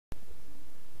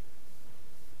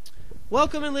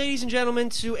Welcome in, ladies and gentlemen,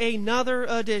 to another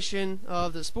edition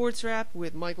of the Sports Wrap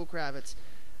with Michael Kravetz.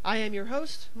 I am your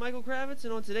host, Michael Kravetz,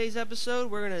 and on today's episode,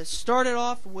 we're going to start it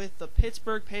off with the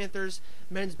Pittsburgh Panthers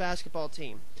men's basketball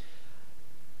team.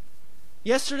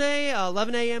 Yesterday,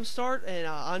 11 a.m. start, an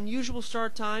unusual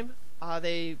start time.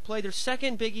 They played their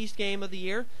second Big East game of the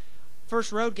year,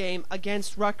 first road game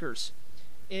against Rutgers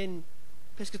in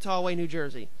Piscataway, New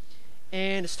Jersey.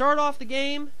 And to start off the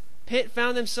game, Pitt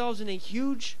found themselves in a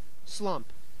huge slump.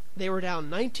 They were down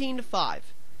 19-5.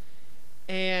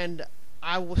 And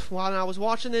while I was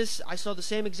watching this, I saw the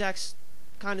same exact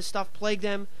kind of stuff plague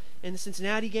them in the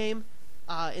Cincinnati game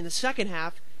in the second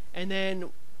half. And then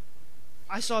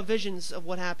I saw visions of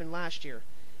what happened last year.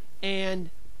 And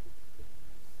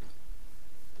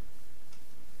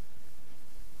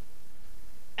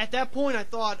at that point, I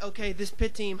thought, okay, this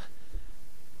Pitt team,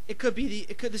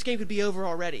 this game could be over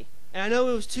already. And I know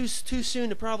it was too soon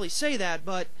to probably say that,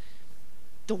 but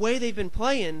the way they've been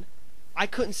playing, I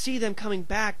couldn't see them coming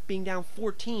back being down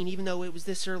 14, even though it was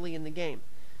this early in the game.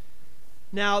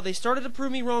 Now, they started to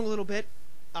prove me wrong a little bit.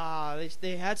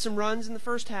 They had some runs in the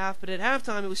first half, but at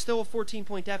halftime, it was still a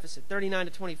 14-point deficit,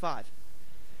 39-25.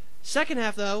 Second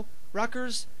half, though,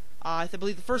 Rutgers, I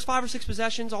believe the first 5 or 6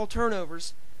 possessions, all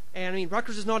turnovers. And, I mean,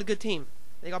 Rutgers is not a good team.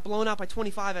 They got blown out by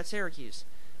 25 at Syracuse.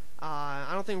 I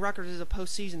don't think Rutgers is a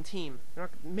postseason team.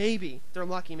 Maybe they're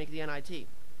lucky to make the NIT.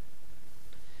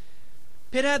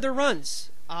 Pitt had their runs,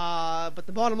 but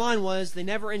the bottom line was they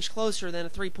never inched closer than a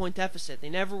 3-point deficit. They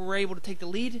never were able to take the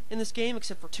lead in this game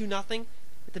except for 2-0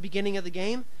 at the beginning of the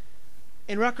game.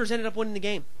 And Rutgers ended up winning the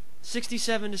game,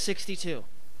 67-62.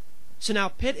 So now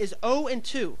Pitt is 0-2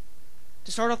 to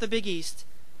start off the Big East.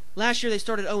 Last year they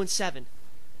started 0-7.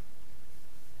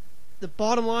 The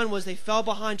bottom line was they fell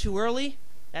behind too early.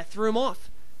 That threw them off.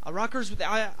 Rutgers,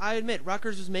 I admit,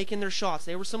 Rutgers was making their shots.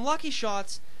 They were some lucky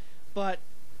shots, but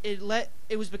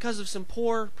it was because of some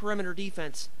poor perimeter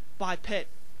defense by Pitt.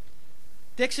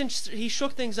 Dixon, he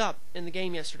shook things up in the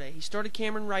game yesterday. He started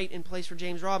Cameron Wright in place for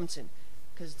James Robinson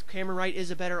because Cameron Wright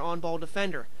is a better on-ball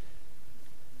defender.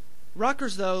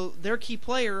 Rutgers, though, their key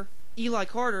player, Eli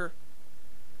Carter,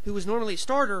 who was normally a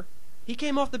starter, he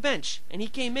came off the bench, and he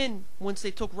came in once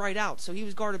they took Wright out. So he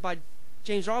was guarded by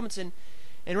James Robinson,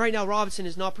 and right now Robinson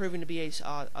is not proving to be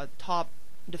a top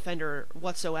defender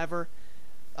whatsoever.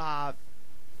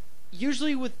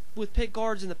 Usually with Pitt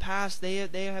guards in the past, they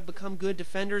have become good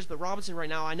defenders, but Robinson right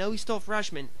now, I know he's still a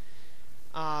freshman,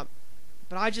 but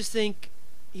I just think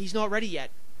he's not ready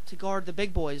yet to guard the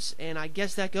big boys, and I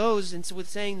guess that goes into with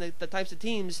saying that the types of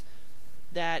teams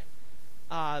that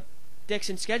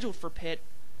Dixon scheduled for Pitt,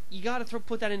 you got to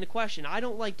put that into question. I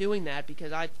don't like doing that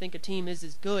because I think a team is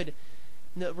as good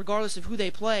regardless of who they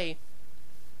play,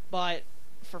 but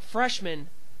for freshmen,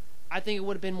 I think it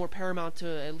would have been more paramount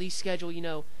to at least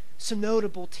schedule, some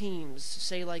notable teams,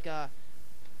 say like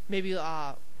maybe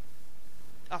a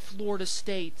Florida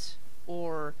State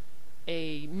or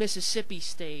a Mississippi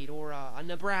State or a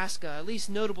Nebraska, at least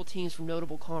notable teams from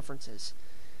notable conferences.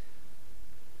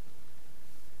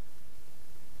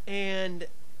 And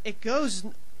it goes,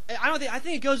 I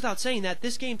think it goes without saying that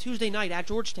this game Tuesday night at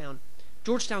Georgetown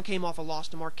came off a loss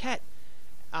to Marquette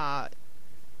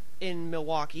in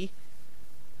Milwaukee.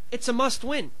 It's a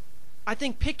must-win. I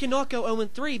think Pitt cannot go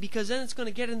 0-3 because then it's going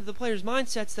to get into the players'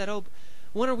 mindsets that,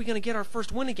 when are we going to get our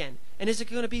first win again? And is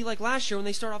it going to be like last year when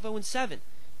they start off 0-7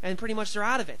 and pretty much they're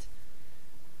out of it?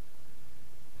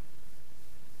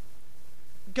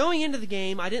 Going into the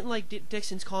game, I didn't like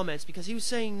Dixon's comments because he was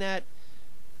saying that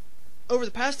over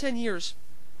the past 10 years,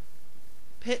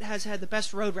 Pitt has had the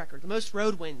best road record, the most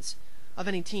road wins of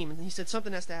any team. And he said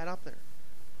something has to add up there.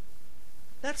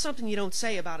 That's something you don't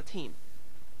say about a team.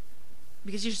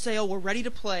 Because you should say, we're ready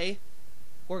to play,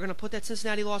 we're going to put that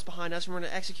Cincinnati loss behind us, and we're going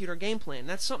to execute our game plan.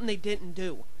 That's something they didn't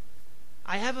do.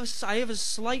 I have a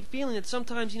slight feeling that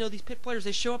sometimes, these Pitt players,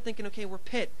 they show up thinking, okay, we're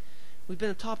Pitt. We've been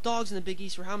the top dogs in the Big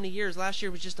East for how many years? Last year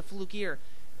was just a fluke year.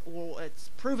 Well, it's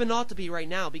proven not to be right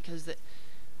now because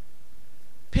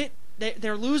Pitt,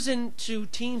 they're losing to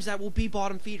teams that will be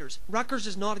bottom feeders. Rutgers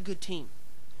is not a good team.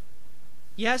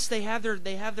 Yes, they have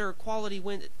their quality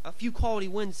win, a few quality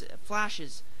wins,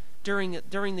 flashes during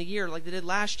the year like they did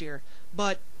last year,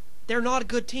 but they're not a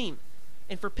good team.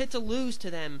 And for Pitt to lose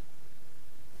to them,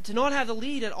 to not have the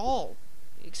lead at all,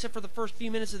 except for the first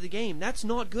few minutes of the game, that's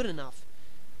not good enough.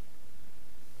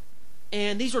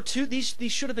 And these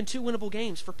should have been 2 winnable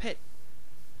games for Pitt.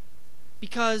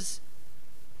 Because,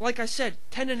 like I said,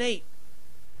 10-8,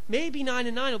 maybe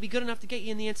 9-9 will be good enough to get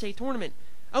you in the NCAA tournament.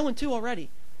 0-2 already.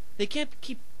 They can't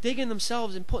keep digging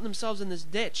themselves and putting themselves in this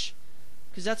ditch,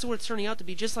 because that's what it's turning out to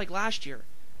be, just like last year.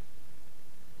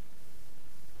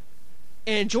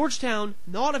 And Georgetown,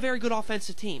 not a very good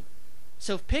offensive team.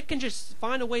 So if Pitt can just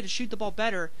find a way to shoot the ball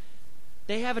better,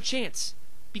 they have a chance.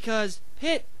 Because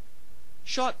Pitt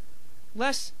shot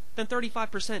less than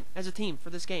 35% as a team for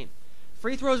this game.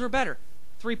 Free throws were better.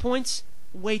 3 points,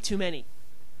 way too many.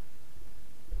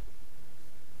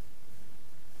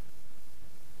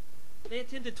 They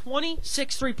attempted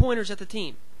 26 three-pointers at the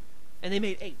team, and they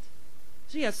made 8.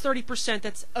 So yeah, it's 30%.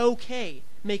 That's okay,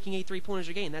 making 8 three-pointers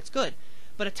a game. That's good.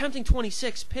 But attempting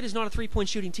 26, Pitt is not a three-point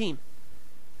shooting team.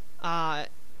 And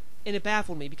it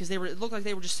baffled me because it looked like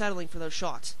they were just settling for those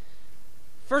shots.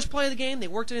 First play of the game, they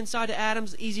worked it inside to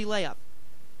Adams, easy layup.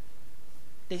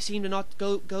 They seemed to not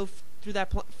go through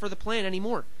that for the plan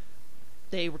anymore.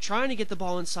 They were trying to get the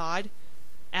ball inside.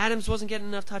 Adams wasn't getting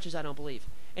enough touches, I don't believe.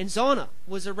 And Zona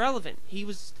was irrelevant. He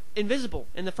was invisible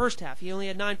in the first half. He only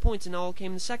had 9 points, and all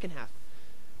came in the second half.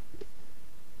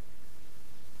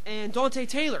 And Dante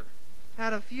Taylor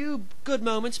had a few good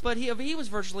moments, but he was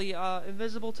virtually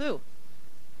invisible too.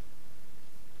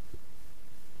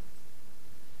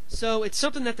 So it's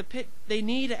something that the Pitt, they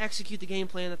need to execute the game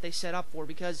plan that they set up for,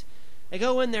 because they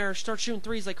go in there, start shooting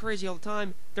threes like crazy all the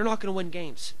time, they're not going to win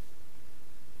games.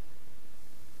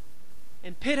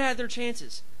 And Pitt had their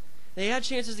chances. They had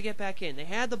chances to get back in. They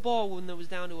had the ball when it was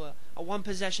down to a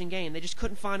one-possession game. They just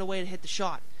couldn't find a way to hit the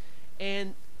shot.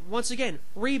 And once again,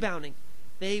 rebounding.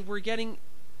 They were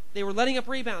letting up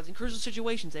rebounds in crucial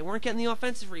situations. They weren't getting the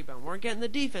offensive rebound, weren't getting the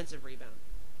defensive rebound.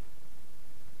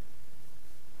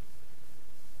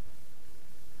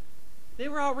 They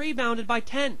were out-rebounded by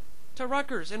 10 to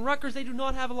Rutgers. And Rutgers, they do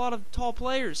not have a lot of tall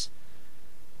players.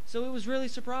 So it was really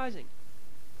surprising.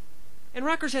 And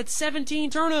Rutgers had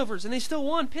 17 turnovers, and they still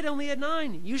won. Pitt only had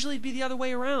 9. Usually it'd be the other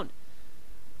way around.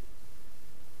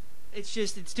 It's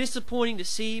disappointing to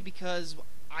see, because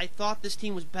I thought this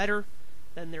team was better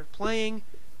than they're playing.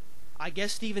 I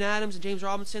guess Steven Adams and James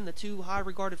Robinson, the two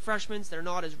high-regarded freshmen, they're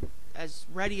not as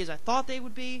ready as I thought they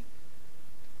would be.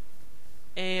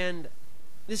 And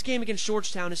this game against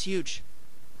Georgetown is huge.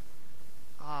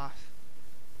 I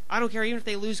don't care, even if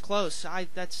they lose close.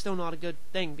 That's still not a good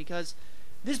thing, because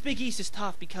this Big East is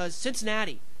tough, because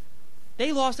Cincinnati,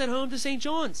 they lost at home to St.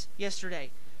 John's yesterday.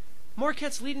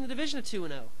 Marquette's leading the division at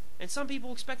 2-0, and some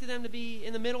people expected them to be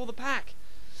in the middle of the pack.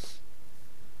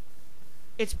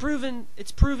 It's proving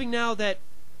now that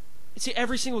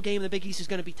every single game in the Big East is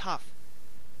going to be tough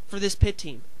for this Pitt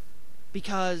team,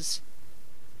 because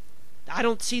I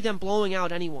don't see them blowing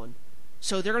out anyone.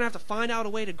 So they're going to have to find out a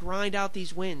way to grind out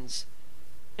these wins,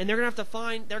 and they're going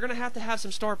to have to have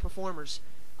some star performers.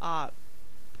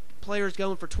 Players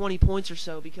going for 20 points or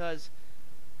so, because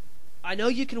I know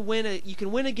you can win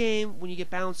a game when you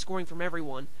get balanced scoring from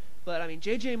everyone, but I mean,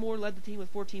 J.J. Moore led the team with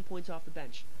 14 points off the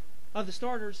bench. Of the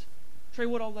starters, Trey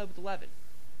Woodall led with 11.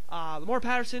 Lamar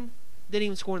Patterson didn't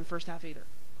even score in the first half either.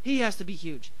 He has to be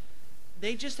huge.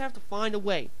 They just have to find a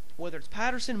way, whether it's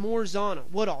Patterson, Moore, Zana,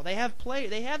 Woodall. They have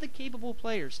the capable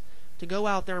players to go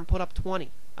out there and put up 20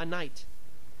 a night.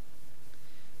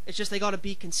 It's just they got to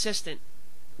be consistent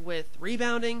with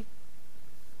rebounding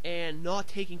and not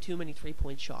taking too many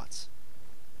three-point shots.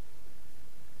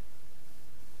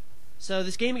 So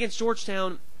this game against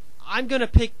Georgetown, I'm going to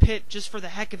pick Pitt just for the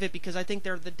heck of it, because I think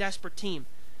they're the desperate team.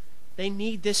 They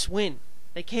need this win.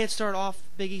 They can't start off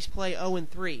Big East play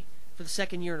 0-3 for the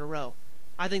second year in a row.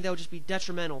 I think that would just be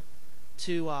detrimental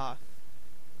to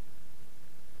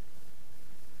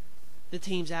the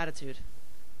team's attitude.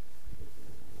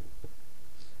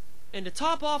 And to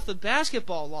top off the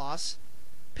basketball loss,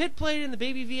 Pitt played in the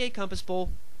BBVA Compass Bowl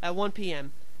at 1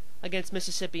 p.m. against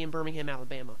Mississippi in Birmingham,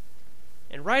 Alabama.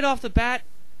 And right off the bat,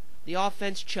 the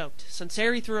offense choked.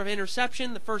 Sunseri threw an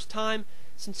interception the first time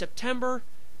since September.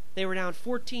 They were down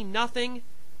 14-0.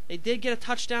 They did get a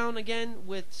touchdown again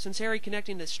with Sunseri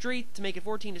connecting the street to make it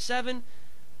 14-7.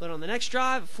 But on the next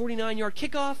drive, a 49-yard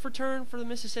kickoff return for the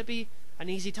Mississippi, an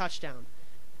easy touchdown.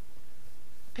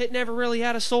 Pitt never really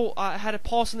had a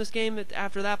pulse in this game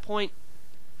after that point.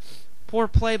 Poor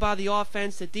play by the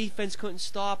offense. The defense couldn't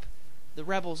stop the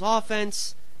Rebels'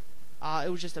 offense. It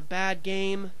was just a bad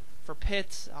game for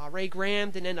Pitt. Ray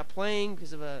Graham didn't end up playing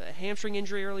because of a hamstring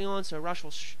injury early on, so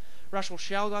Russell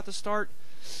Shell got the start.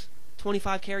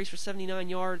 25 carries for 79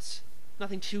 yards.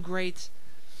 Nothing too great.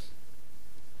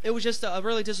 It was just a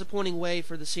really disappointing way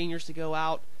for the seniors to go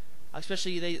out.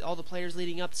 Especially all the players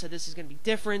leading up said this is going to be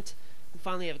different. We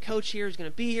finally have a coach here who's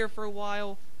going to be here for a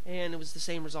while. And it was the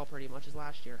same result pretty much as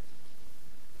last year,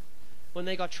 when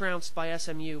they got trounced by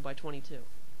SMU by 22.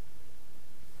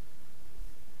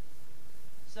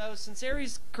 So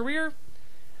Sunseri's career,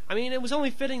 I mean, it was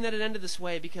only fitting that it ended this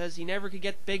way, because he never could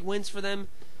get big wins for them.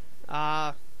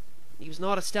 He was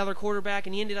not a stellar quarterback,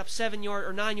 and he ended up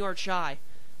 9 yards shy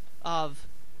of.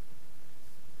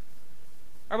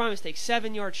 Or my mistake,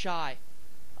 7 yards shy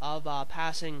of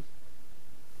passing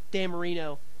Dan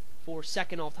Marino for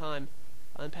second all time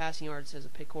on passing yards as a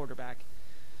Pitt quarterback.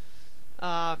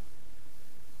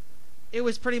 It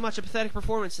was pretty much a pathetic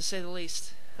performance, to say the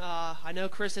least. I know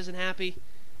Chris isn't happy.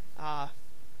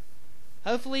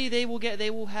 Hopefully they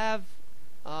will have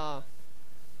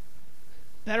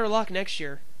better luck next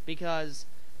year, because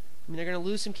they're going to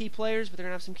lose some key players, but they're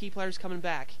going to have some key players coming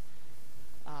back.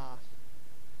 And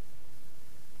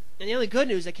the only good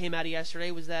news that came out of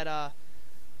yesterday was that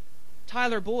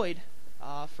Tyler Boyd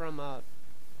from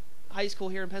high school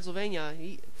here in Pennsylvania,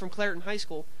 from Clareton High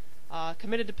School,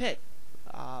 committed to Pitt.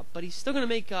 But he's still going to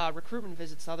make recruitment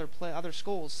visits to other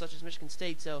schools, such as Michigan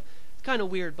State, so it's kind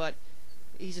of weird, but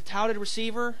he's a touted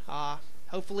receiver.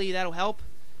 Hopefully that'll help,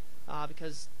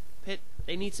 because Pitt,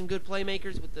 they need some good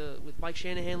playmakers with Mike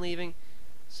Shanahan leaving.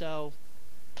 So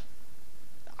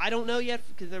I don't know yet,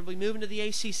 because they'll be moving to the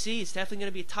ACC. It's definitely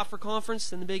going to be a tougher conference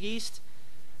than the Big East.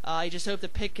 I just hope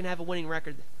that Pitt can have a winning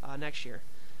record next year.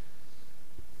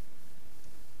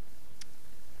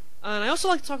 And I also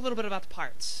like to talk a little bit about the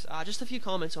Pirates. Just a few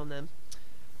comments on them.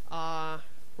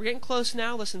 We're getting close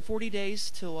now, less than 40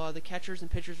 days till the catchers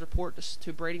and pitchers report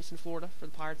to Bradenton, Florida for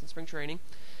the Pirates in spring training.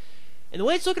 And the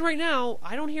way it's looking right now,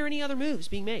 I don't hear any other moves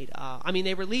being made.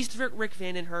 They released Rick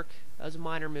Vandenherk as a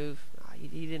minor move.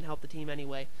 He didn't help the team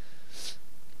anyway.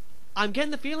 I'm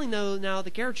getting the feeling, though, now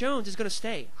that Garrett Jones is going to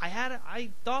stay. I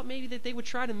thought maybe that they would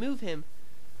try to move him,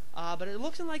 but it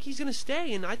looks like he's going to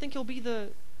stay, and I think he'll be the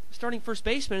starting first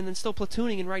baseman and then still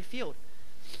platooning in right field.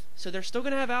 So they're still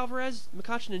going to have Alvarez,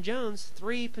 McCutchen, and Jones,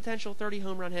 3 potential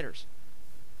 30-home run hitters.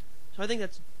 So I think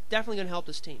that's definitely going to help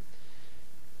this team.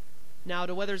 Now,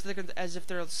 to whether it's as if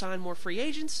they'll sign more free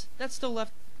agents, that's still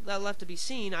left to be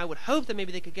seen. I would hope that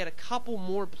maybe they could get a couple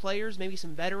more players, maybe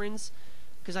some veterans,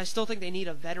 because I still think they need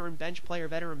a veteran bench player,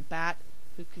 veteran bat,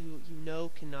 who can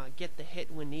get the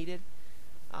hit when needed.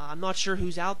 I'm not sure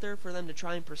who's out there for them to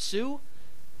try and pursue,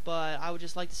 but I would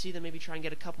just like to see them maybe try and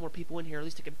get a couple more people in here, at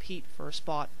least to compete for a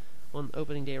spot on the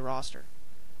opening day roster.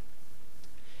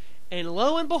 And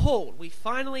lo and behold, we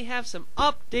finally have some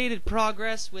updated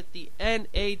progress with the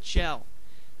NHL.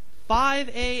 5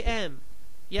 a.m.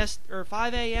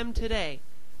 5 a.m. today,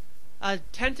 a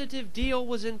tentative deal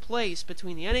was in place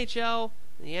between the NHL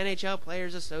and the NHL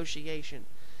Players Association.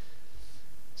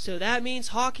 So that means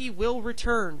hockey will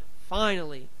return,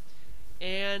 finally.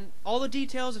 And all the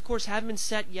details, of course, haven't been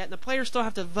set yet, and the players still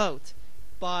have to vote,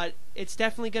 but it's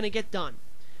definitely going to get done.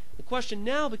 The question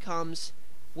now becomes,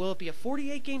 will it be a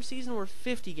 48-game season or a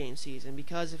 50-game season?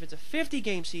 Because if it's a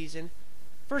 50-game season,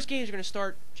 first games are going to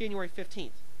start January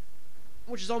 15th,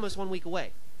 which is almost 1 week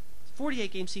away.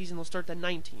 48-game season will start the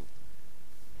 19th.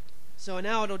 So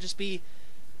now it'll just be,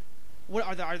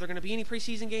 are there going to be any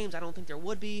preseason games? I don't think there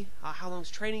would be. How long is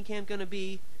training camp going to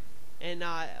be? And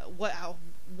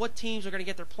what teams are going to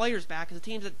get their players back? Because the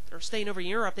teams that are staying over in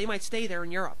Europe, they might stay there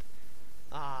in Europe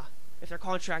if their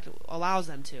contract allows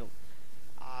them to.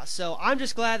 So I'm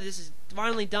just glad that this is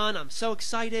finally done. I'm so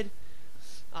excited,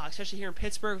 especially here in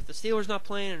Pittsburgh with the Steelers not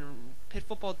playing and Pitt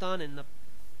football done and the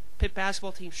Pitt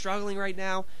basketball team struggling right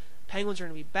now. Penguins are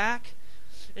going to be back.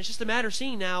 And it's just a matter of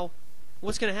seeing now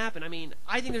what's going to happen.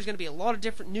 I think there's going to be a lot of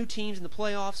different new teams in the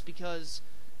playoffs because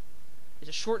it's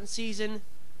a shortened season.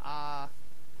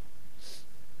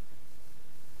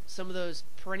 Some of those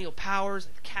perennial powers,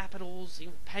 like the Capitals,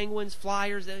 even the Penguins,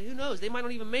 Flyers, who knows? They might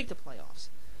not even make the playoffs.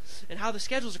 And how the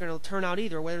schedules are going to turn out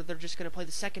either, whether they're just going to play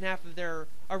the second half of their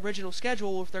original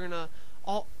schedule or if they're going to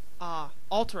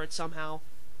alter it somehow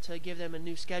to give them a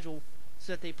new schedule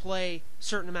so that they play a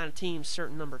certain amount of teams a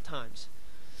certain number of times.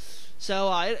 So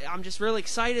I'm just really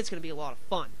excited. It's going to be a lot of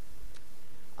fun.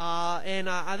 And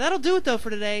that'll do it, though, for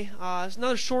today. It's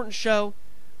another shortened show.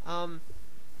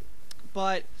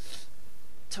 But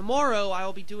tomorrow I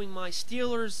will be doing my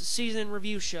Steelers season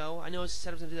review show. I know I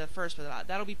said I was going to do that first, but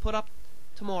that'll be put up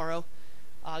tomorrow.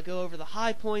 Go over the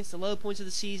high points, the low points of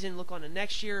the season, look on to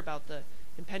next year about the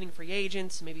impending free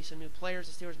agents, maybe some new players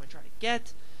the Steelers might try to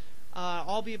get.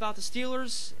 All be about the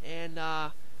Steelers, and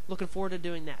looking forward to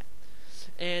doing that.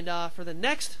 And for the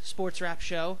next Sports Wrap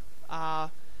show,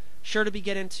 sure to be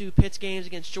getting into Pitt's games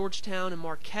against Georgetown and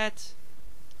Marquette.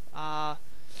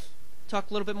 Talk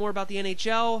a little bit more about the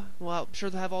NHL. Well, I'm sure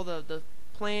they'll have all the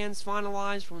plans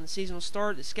finalized for when the season will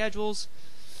start, the schedules,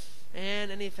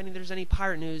 and if there's any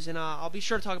Pirate news. And I'll be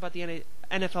sure to talk about the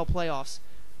NFL playoffs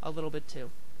a little bit too.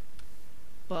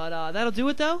 But that'll do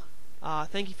it, though.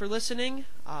 Thank you for listening.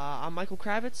 I'm Michael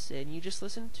Kravetz, and you just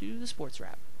listened to the Sports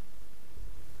Wrap.